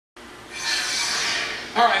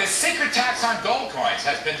All right, a secret tax on gold coins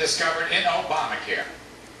has been discovered in Obamacare.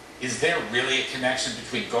 Is there really a connection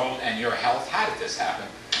between gold and your health? How did this happen?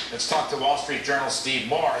 Let's talk to Wall Street Journal's Steve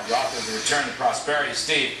Moore, the author of The Return to Prosperity.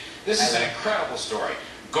 Steve, this is an incredible story.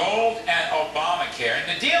 Gold and Obamacare.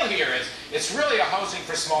 And the deal here is, it's really a housing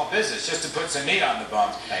for small business, just to put some meat on the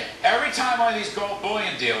bones. Right. Every time one of these gold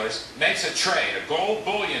bullion dealers makes a trade, a gold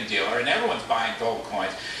bullion dealer, and everyone's buying gold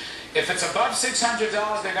coins, if it's above $600,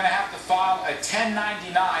 they're going to have to file a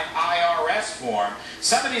 1099 IRS form.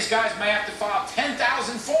 Some of these guys may have to file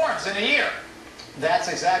 10,000 forms in a year. That's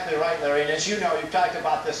exactly right, Larry. And as you know, you've talked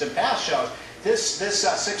about this in past shows. This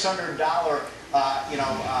 $600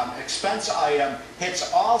 expense item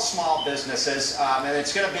hits all small businesses, and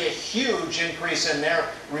it's going to be a huge increase in their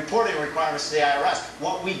reporting requirements to the IRS.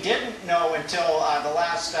 What we didn't know until the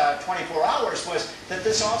last 24 hours was that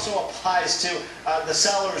this also applies to the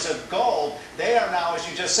sellers of gold. They are now, as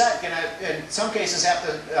you just said, going to, in some cases, have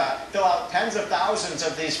to fill out tens of thousands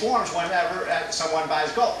of these forms whenever someone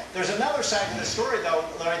buys gold. There's another side to the story, though,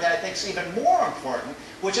 Larry, that I think is even more important,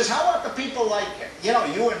 which is how about the people like,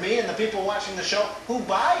 you and me and the people watching the show who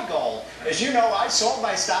buy gold? As you know, I sold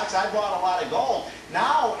my stocks, I bought a lot of gold.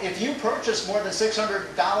 Now, if you purchase more than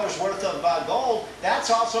 $600 worth of gold,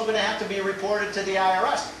 that's also going to have to be reported to the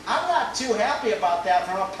IRS. I'm not too happy about that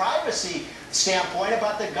from a privacy standpoint,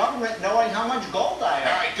 about the government knowing how much gold I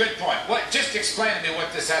have. All right, good point. Just explain to me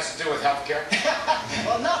what this has to do with health care.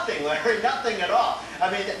 Well, nothing, Larry, nothing at all.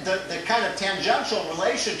 I mean, the kind of tangential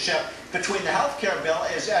relationship between the healthcare bill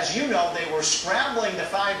is, as you know, they were scrambling to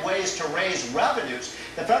find ways to raise revenues.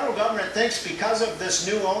 The federal government thinks because of this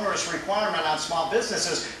new onerous requirement on small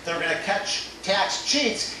businesses, they're going to catch tax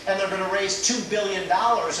cheats, and they're going to raise $2 billion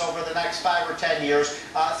over the next 5 or 10 years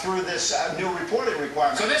through this new reporting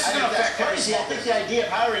requirement. So this is going to affect crazy. I think the idea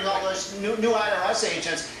of hiring all those new IRS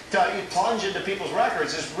agents to plunge into people's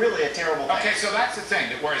records is really a terrible thing. Okay, so that's the thing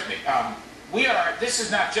that worries me. This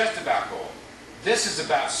is not just about gold. This is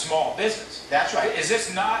about small business. That's right. Is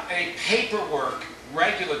this not a paperwork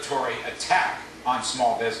regulatory attack on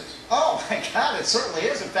small business? Oh my God, it certainly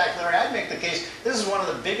is. In fact, Larry, I'd make the case this is one of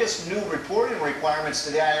the biggest new reporting requirements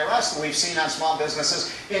to the IRS that we've seen on small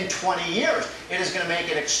businesses in 20 years. It is going to make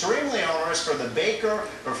it extremely onerous for the baker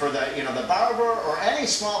or for the the barber or any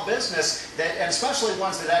small business that, and especially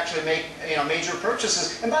ones that actually make major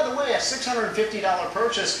purchases. And by the way, a $650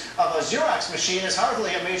 purchase of a Xerox machine is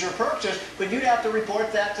hardly a major purchase, but you'd have to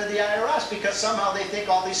report that to the IRS because somehow they think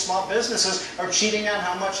all these small businesses are cheating on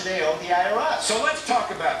how much they owe the IRS. So let's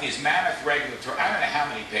talk about these mammoth regulatory. I don't know how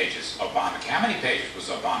many pages Obamacare. How many pages was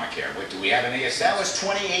Obamacare? Do we have any sense? That was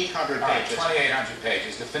 2,800 pages. 2,800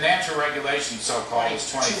 pages. The financial regulation, so-called, is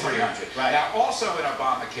 2,300. Right. Now, also in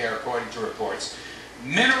Obamacare, according to reports,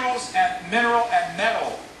 mineral and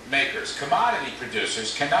metal makers, commodity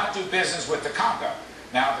producers, cannot do business with the Congo.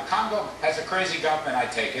 Now, the Congo has a crazy government, I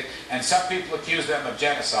take it, and some people accuse them of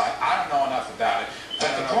genocide. I don't know enough about it.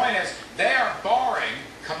 But the point is, they are barring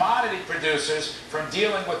commodity producers from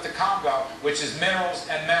dealing with the Congo, which is minerals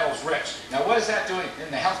and metals rich. Now, what is that doing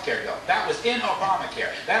in the healthcare bill? That was in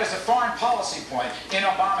Obamacare. That is a foreign policy point in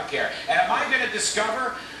Obamacare. And am I going to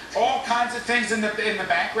discover all kinds of things in the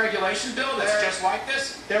bank regulation bill that's just like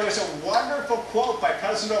this? There was a wonderful quote by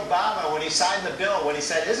President Obama when he signed the bill, when he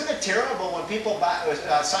said, "Isn't it terrible when people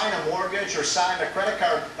sign a mortgage or sign a credit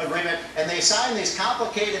card agreement and they sign these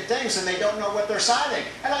complicated things and they don't know what they're signing?"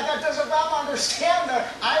 And I thought, does Obama understand the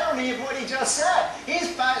irony of what he just said?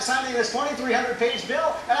 He's signing this 2,300-page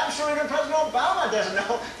bill, and I'm sure even President Obama doesn't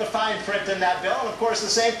know the fine print in that bill. And of course, the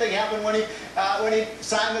same thing happened when he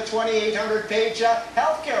signed the 2,800-page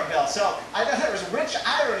health care bill. So I thought there was rich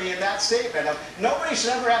irony in that statement of nobody should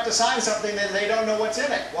ever have to sign something that they don't know what's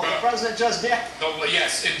in it. Well, the president just did.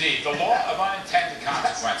 Yes, indeed. The law of unintended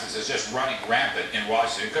consequences is just running rampant in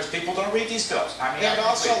Washington because people don't read these bills. I mean, they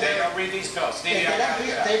don't read these bills. Stevie,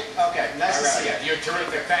 okay, nice to see you. You're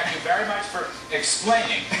terrific. Thank you very much for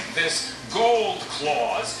explaining this gold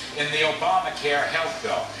clause in the Obamacare health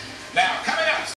bill. Now, coming up.